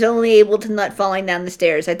person who's only able to nut falling down the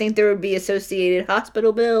stairs. I think there would be associated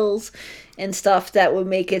hospital bills and stuff that would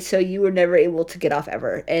make it so you were never able to get off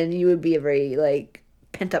ever. And you would be a very, like,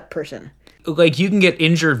 pent-up person. Like, you can get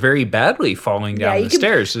injured very badly falling down the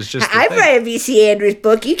stairs. It's just I've read a V.C. Andrews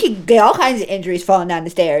book. You can get all kinds of injuries falling down the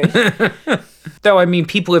stairs. Though, I mean,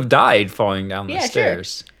 people have died falling down the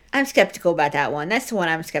stairs. Sure. I'm skeptical about that one. That's the one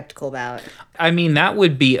I'm skeptical about. I mean, that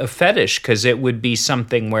would be a fetish because it would be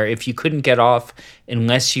something where if you couldn't get off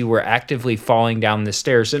unless you were actively falling down the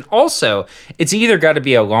stairs. And also, it's either got to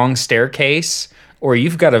be a long staircase or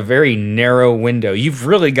you've got a very narrow window. You've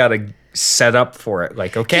really got to set up for it.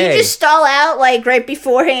 Like, Do okay. you just stall out like right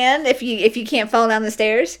beforehand if you can't fall down the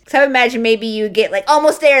stairs? Because I would imagine maybe you get like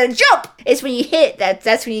almost there and jump. It's when you hit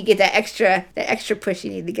that's when you get that extra push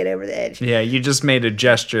you need to get over the edge. Yeah, you just made a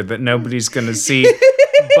gesture that nobody's going to see,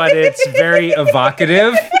 but it's very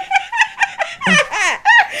evocative.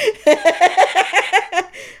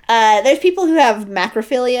 There's people who have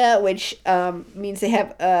macrophilia, which means they have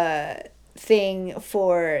a thing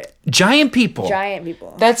for Giant people. giant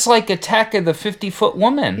people. That's like Attack of the 50-Foot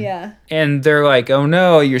Woman. Yeah. And they're like, oh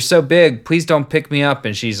no, you're so big. Please don't pick me up.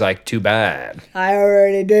 And she's like, too bad. I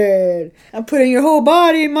already did. I'm putting your whole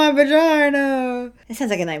body in my vagina. That sounds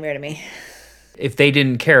like a nightmare to me. If they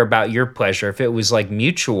didn't care about your pleasure, if it was like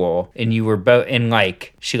mutual and you were both, and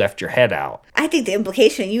like she left your head out. I think the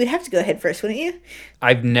implication, you would have to go head first, wouldn't you?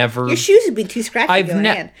 I've never. Your shoes would be too scratchy I've going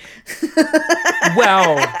ne- in.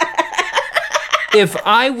 Well, if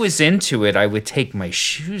I was into it, I would take my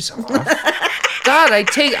shoes off. God, I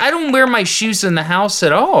don't wear my shoes in the house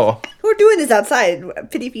at all. We're doing this outside,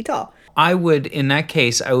 50 feet tall. I would, in that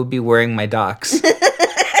case, I would be wearing my Docs.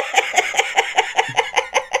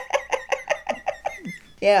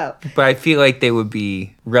 Yeah. But I feel like they would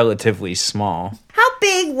be relatively small. How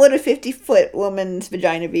big would a 50-foot woman's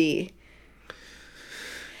vagina be?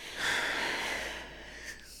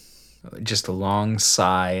 Just a long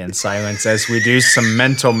sigh and silence as we do some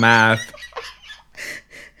mental math.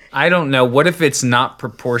 I don't know. What if it's not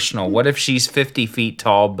proportional? What if she's 50 feet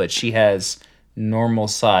tall, but she has normal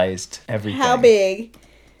sized everything? How big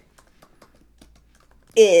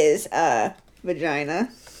is a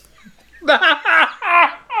vagina?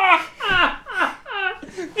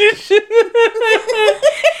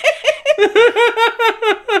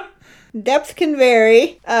 Depth can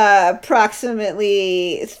vary,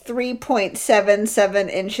 approximately 3.77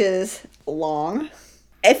 inches long.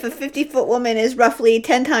 If a 50-foot woman is roughly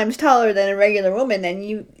 10 times taller than a regular woman, then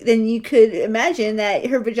you could imagine that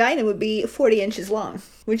her vagina would be 40 inches long,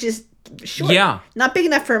 which is short. Yeah. Not big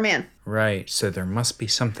enough for a man. Right. So there must be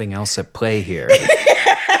something else at play here.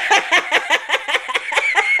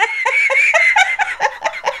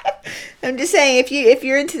 I'm just saying, if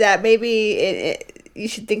you're into that, maybe you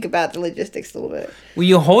should think about the logistics a little bit. Will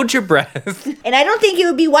you hold your breath? And I don't think it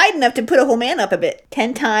would be wide enough to put a whole man up a bit.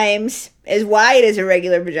 10 times as wide as a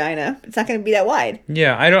regular vagina. It's not going to be that wide.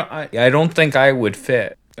 Yeah, I don't think I would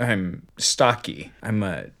fit. I'm stocky. I'm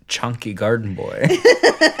a chunky garden boy.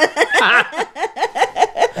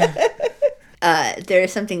 There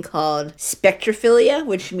is something called spectrophilia,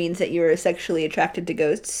 which means that you're sexually attracted to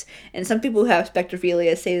ghosts. And some people who have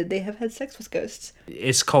spectrophilia say that they have had sex with ghosts.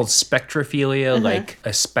 It's called spectrophilia, like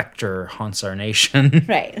a specter haunts our nation.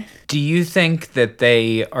 Right. Do you think that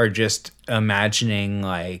they are just imagining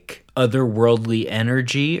like otherworldly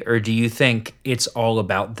energy, or do you think it's all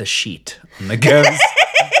about the sheet on the ghost?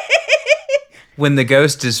 When the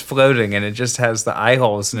ghost is floating and it just has the eye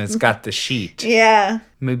holes and it's got the sheet. Yeah.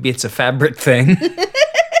 Maybe it's a fabric thing.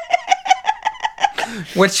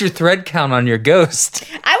 What's your thread count on your ghost?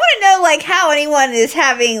 I want to know, like, how anyone is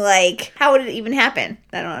having, like, how would it even happen?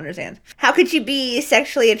 I don't understand. How could you be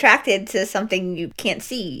sexually attracted to something you can't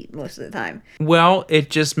see most of the time? Well, it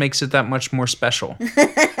just makes it that much more special.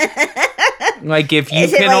 Like, if you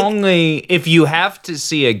Is it can like- only, if you have to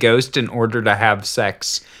see a ghost in order to have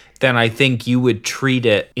sex, then I think you would treat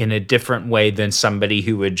it in a different way than somebody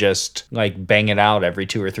who would just, like, bang it out every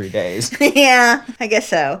 2 or 3 days. Yeah, I guess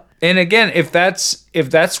so. And again, if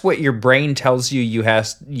that's what your brain tells you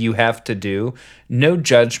have to do, no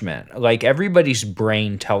judgment. Like, everybody's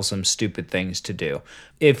brain tells them stupid things to do.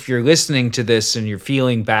 If you're listening to this and you're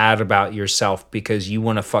feeling bad about yourself because you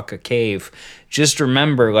want to fuck a cave, just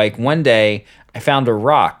remember, like, one day I found a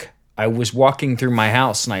rock. I was walking through my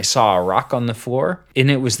house and I saw a rock on the floor, and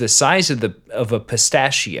it was the size of a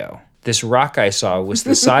pistachio. This rock I saw was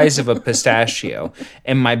the size of a pistachio.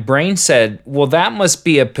 And my brain said, well, that must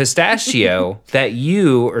be a pistachio that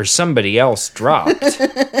you or somebody else dropped.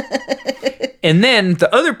 And then the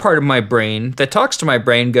other part of my brain that talks to my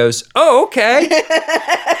brain goes, oh, okay.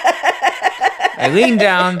 I lean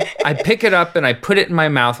down, I pick it up, and I put it in my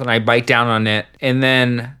mouth, and I bite down on it. And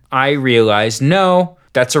then I realize, no,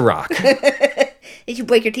 that's a rock. Did you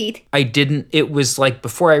break your teeth? I didn't. It was like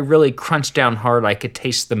before I really crunched down hard, I could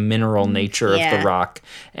taste the mineral nature of the rock.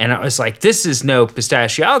 And I was like, this is no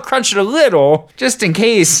pistachio. I'll crunch it a little just in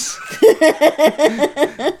case.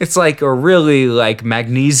 It's like a really like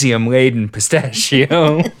magnesium laden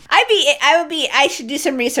pistachio. I should do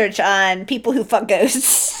some research on people who fuck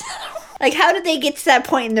ghosts. Like, how did they get to that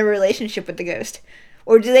point in their relationship with the ghost?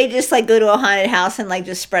 Or do they just like go to a haunted house and like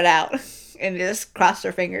just spread out and just cross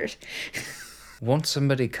their fingers? Won't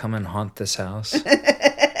somebody come and haunt this house?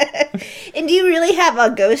 And do you really have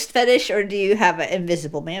a ghost fetish or do you have an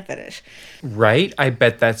invisible man fetish? Right? I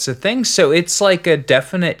bet that's the thing. So it's like a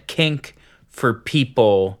definite kink for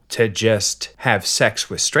people to just have sex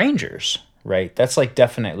with strangers, right? That's like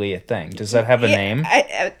definitely a thing. Does that have a name?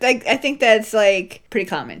 I think that's like pretty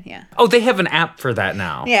common, yeah. Oh, they have an app for that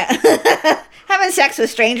now. Yeah. Having sex with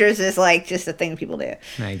strangers is like just a thing people do.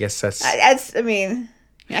 I guess that's... I mean,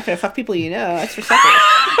 you're not going to fuck people you know. That's for suckers.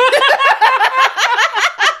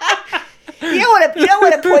 You don't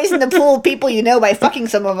want to poison the pool of people you know by fucking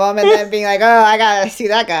some of them and then being like, oh, I gotta see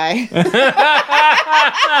that guy.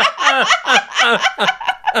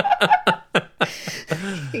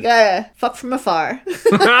 You gotta fuck from afar.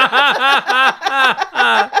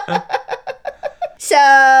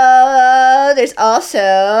 So there's also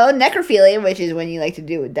necrophilia, which is when you like to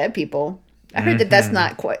do it with dead people. I heard that that's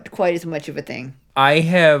not quite as much of a thing. I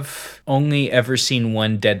have only ever seen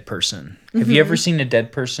one dead person. Have you ever seen a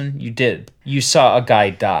dead person? You did. You saw a guy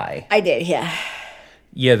die. I did, yeah.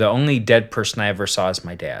 Yeah, the only dead person I ever saw is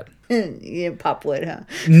my dad. You didn't pop wood, huh?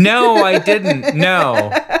 No, I didn't.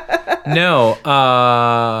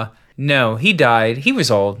 No, he died. He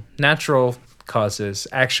was old. Natural causes.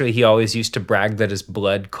 Actually, he always used to brag that his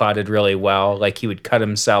blood clotted really well. Like, he would cut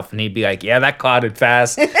himself and he'd be like, yeah, that clotted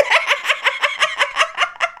fast.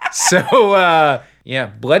 So, yeah,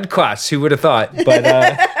 blood clots. Who would have thought?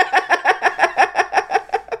 But,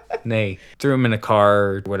 they threw him in a car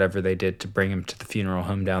or whatever they did to bring him to the funeral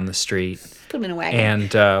home down the street. Put him in a wagon.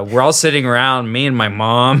 And we're all sitting around, me and my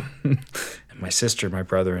mom and my sister, my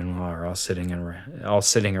brother-in-law are all sitting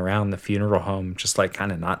around the funeral home, just like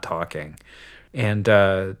kind of not talking. And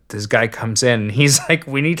this guy comes in and he's like,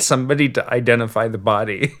 we need somebody to identify the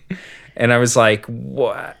body. And I was like,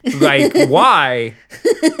 what? Like, why?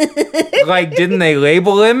 Like, didn't they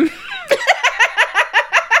label him?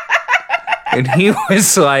 And he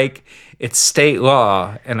was like, it's state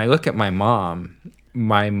law. And I look at my mom.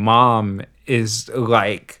 My mom is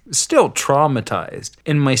like still traumatized.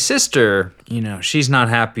 And my sister, she's not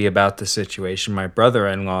happy about the situation. My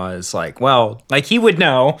brother-in-law is like, well, like he would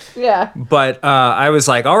know. Yeah. But I was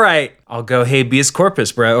like, all right, I'll go habeas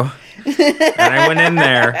corpus, bro. And I went in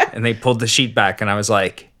there and they pulled the sheet back and I was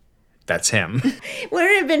like, that's him.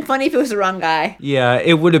 Wouldn't it have been funny if it was the wrong guy? Yeah,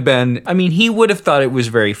 it would have been. I mean, he would have thought it was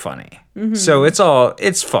very funny. Mm-hmm. So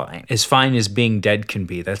it's fine. As fine as being dead can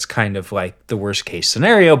be. That's kind of like the worst case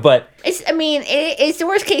scenario, but it's the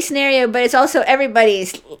worst case scenario, but it's also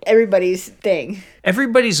everybody's thing.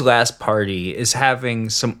 Everybody's last party is having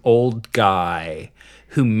some old guy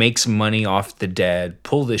who makes money off the dead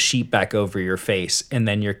pull the sheet back over your face, and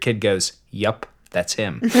then your kid goes, "Yup, that's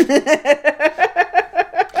him."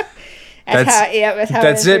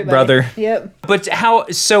 That's it, brother. Yep. But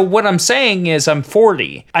so what I'm saying is I'm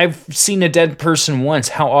 40. I've seen a dead person once.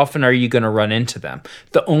 How often are you going to run into them?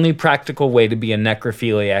 The only practical way to be a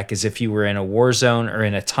necrophiliac is if you were in a war zone or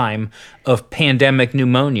in a time of pandemic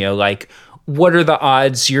pneumonia. Like, what are the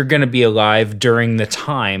odds you're going to be alive during the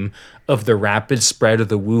time of the rapid spread of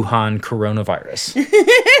the Wuhan coronavirus?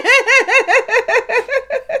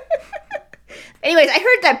 Anyways, I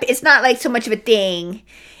heard that it's not like so much of a thing.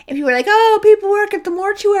 And people are like, oh, people work at the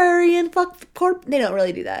mortuary and fuck the corp. They don't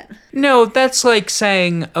really do that. No, that's like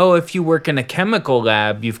saying, oh, if you work in a chemical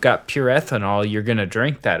lab, you've got pure ethanol, you're going to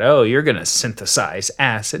drink that. Oh, you're going to synthesize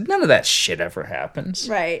acid. None of that shit ever happens.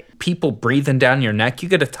 Right. People breathing down your neck, you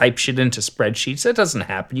got to type shit into spreadsheets. That doesn't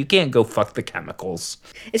happen. You can't go fuck the chemicals.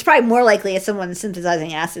 It's probably more likely if someone's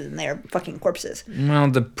synthesizing acid than they're fucking corpses.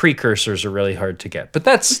 Well, the precursors are really hard to get, but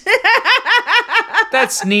that's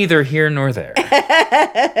neither here nor there.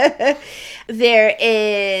 There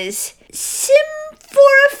is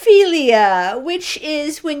symphorophilia, which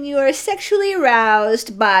is when you are sexually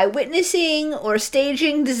aroused by witnessing or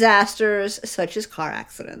staging disasters such as car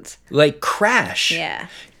accidents. Like Crash. Yeah.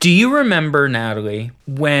 Do you remember, Natalie,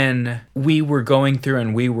 when we were going through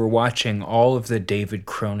and we were watching all of the David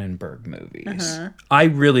Cronenberg movies? Uh-huh. I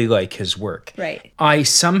really like his work. Right. I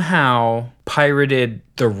somehow pirated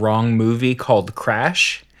the wrong movie called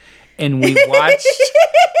Crash. And we watched,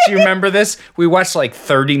 do you remember this? We watched like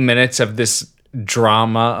 30 minutes of this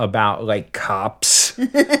drama about like cops.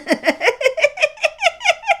 And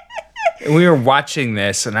we were watching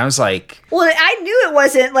this and I was like, well, I knew it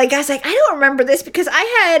wasn't like, I was like, I don't remember this because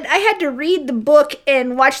I had to read the book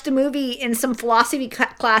and watch the movie in some philosophy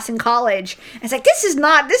class in college. I was like, this is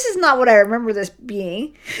not what I remember this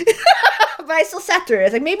being. but I still sat through it. I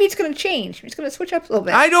was like, maybe it's going to change. It's going to switch up a little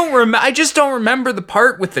bit. I just don't remember the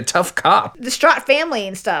part with the tough cop. The Distraught family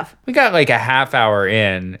and stuff. We got like a half hour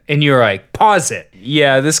in, and you're like, pause it.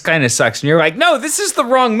 Yeah, this kind of sucks. And you're like, no, this is the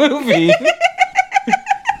wrong movie.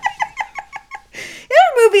 The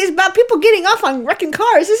other movie is about people getting off on wrecking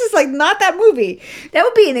cars. This is like not that movie. That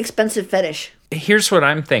would be an expensive fetish. Here's what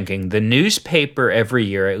I'm thinking. The newspaper every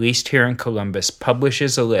year, at least here in Columbus,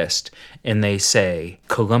 publishes a list, and they say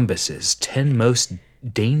Columbus's 10 most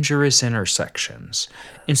dangerous intersections.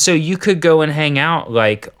 And so you could go and hang out,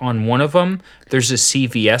 like on one of them, there's a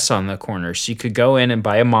CVS on the corner. So you could go in and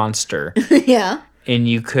buy a Monster. Yeah. And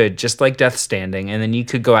you could, just like Death Standing, and then you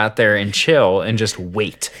could go out there and chill and just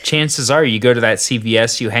wait. Chances are you go to that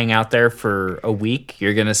CVS, you hang out there for a week,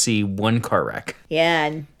 you're going to see one car wreck. Yeah,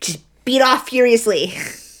 and just beat off furiously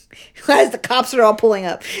as the cops are all pulling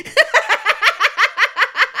up.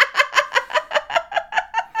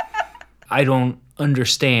 I don't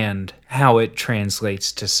understand how it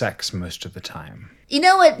translates to sex most of the time. You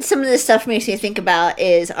know what some of this stuff makes me think about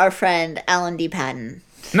is our friend Alan D. Patton.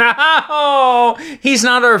 No, he's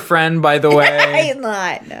not our friend, by the way. He's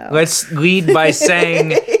not, no. Let's lead by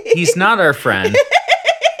saying he's not our friend.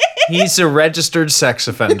 He's a registered sex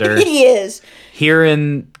offender. He is. Here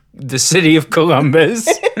in the city of Columbus.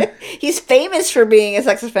 He's famous for being a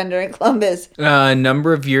sex offender in Columbus. A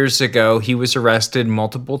number of years ago, he was arrested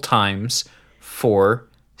multiple times for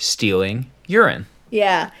stealing urine.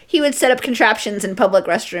 Yeah, he would set up contraptions in public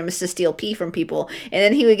restrooms to steal pee from people, and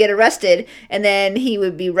then he would get arrested, and then he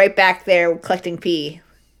would be right back there collecting pee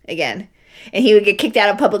again. And he would get kicked out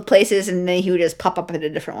of public places, and then he would just pop up at a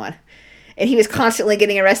different one. And he was constantly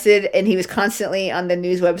getting arrested, and he was constantly on the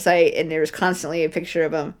news website, and there was constantly a picture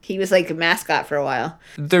of him. He was like a mascot for a while.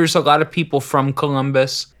 There's a lot of people from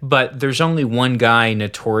Columbus, but there's only one guy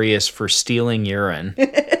notorious for stealing urine.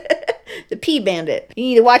 The pee bandit. You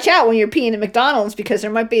need to watch out when you're peeing at McDonald's because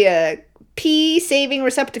there might be a pee-saving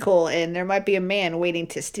receptacle and there might be a man waiting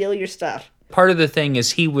to steal your stuff. Part of the thing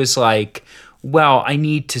is he was like, well, I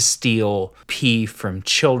need to steal pee from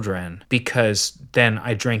children because then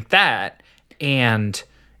I drink that and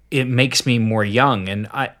it makes me more young. And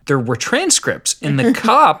there were transcripts and the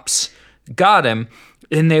cops got him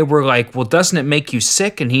and they were like, well, doesn't it make you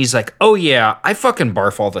sick? And he's like, oh yeah, I fucking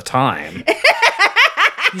barf all the time.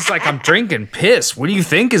 He's like, I'm drinking piss. What do you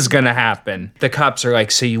think is going to happen? The cops are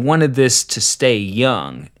like, so you wanted this to stay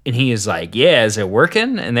young? And he is like, yeah, is it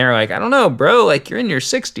working? And they're like, I don't know, bro. Like, you're in your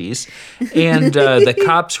 60s. And the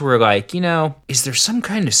cops were like, you know, is there some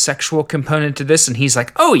kind of sexual component to this? And he's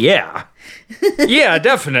like, oh, yeah. Yeah,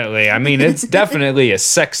 definitely. I mean, it's definitely a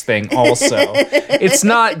sex thing also. It's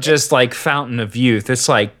not just like fountain of youth. It's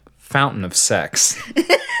like fountain of sex.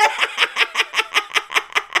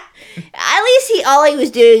 At least all he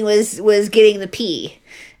was doing was getting the pee.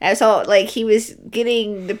 That's all. Like, he was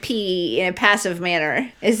getting the pee in a passive manner.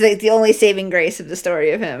 It's like the only saving grace of the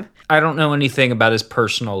story of him. I don't know anything about his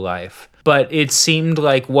personal life, but it seemed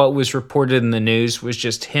like what was reported in the news was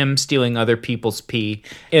just him stealing other people's pee.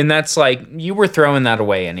 And that's like, you were throwing that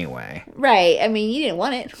away anyway. Right. I mean, you didn't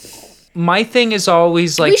want it. My thing is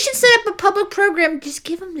always like, we should set up a public program. Just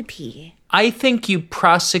give him the pee. I think you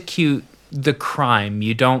prosecute the crime.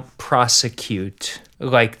 You don't prosecute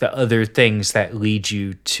like the other things that lead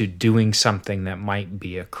you to doing something that might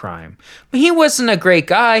be a crime. But he wasn't a great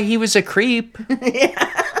guy. He was a creep.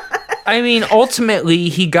 Yeah. I mean, ultimately,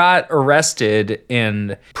 he got arrested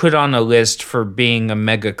and put on a list for being a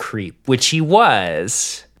mega creep, which he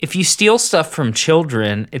was. If you steal stuff from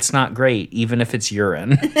children, it's not great, even if it's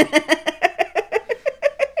urine. So what did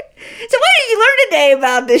you learn today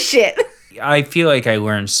about this shit? I feel like I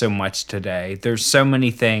learned so much today. There's so many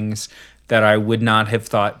things that I would not have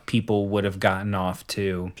thought people would have gotten off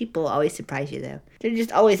to. People always surprise you, though. They're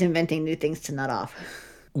just always inventing new things to nut off.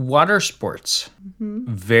 Water sports,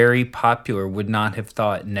 very popular. Would not have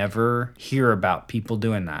thought, never hear about people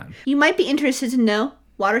doing that. You might be interested to know,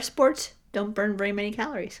 water sports don't burn very many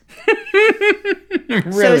calories.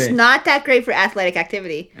 Really? So it's not that great for athletic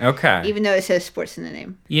activity. Okay. Even though it says sports in the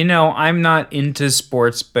name. You know, I'm not into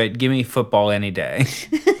sports, but give me football any day.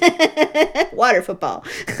 Water football.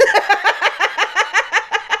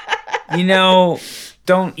 You know,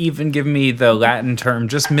 don't even give me the Latin term.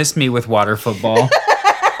 Just miss me with water football.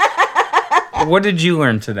 What did you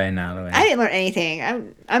learn today, Natalie? I didn't learn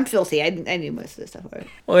anything. I'm filthy. I knew most of this stuff already.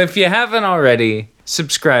 Well, if you haven't already,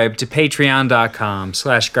 subscribe to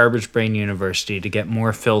patreon.com/garbagebrainuniversity to get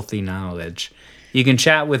more filthy knowledge. You can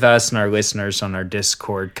chat with us and our listeners on our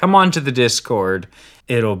Discord. Come on to the Discord.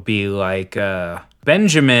 It'll be like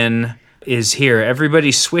Benjamin is here.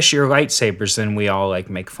 Everybody swish your lightsabers, and we all like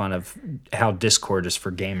make fun of how Discord is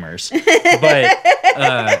for gamers. But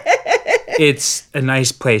it's a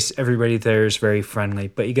nice place. Everybody there is very friendly,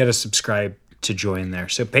 but you got to subscribe to join there.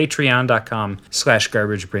 So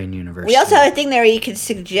patreon.com/garbagebrainuniversity. We also have a thing there where you can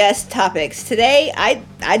suggest topics. Today,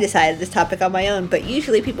 I decided this topic on my own, but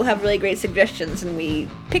usually people have really great suggestions and we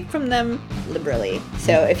pick from them liberally.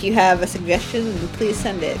 So if you have a suggestion, please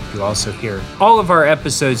send it. You also hear all of our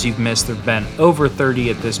episodes you've missed. There have been over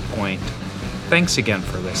 30 at this point. Thanks again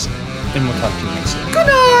for listening, and we'll talk to you next time. Good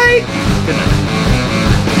night! Good night.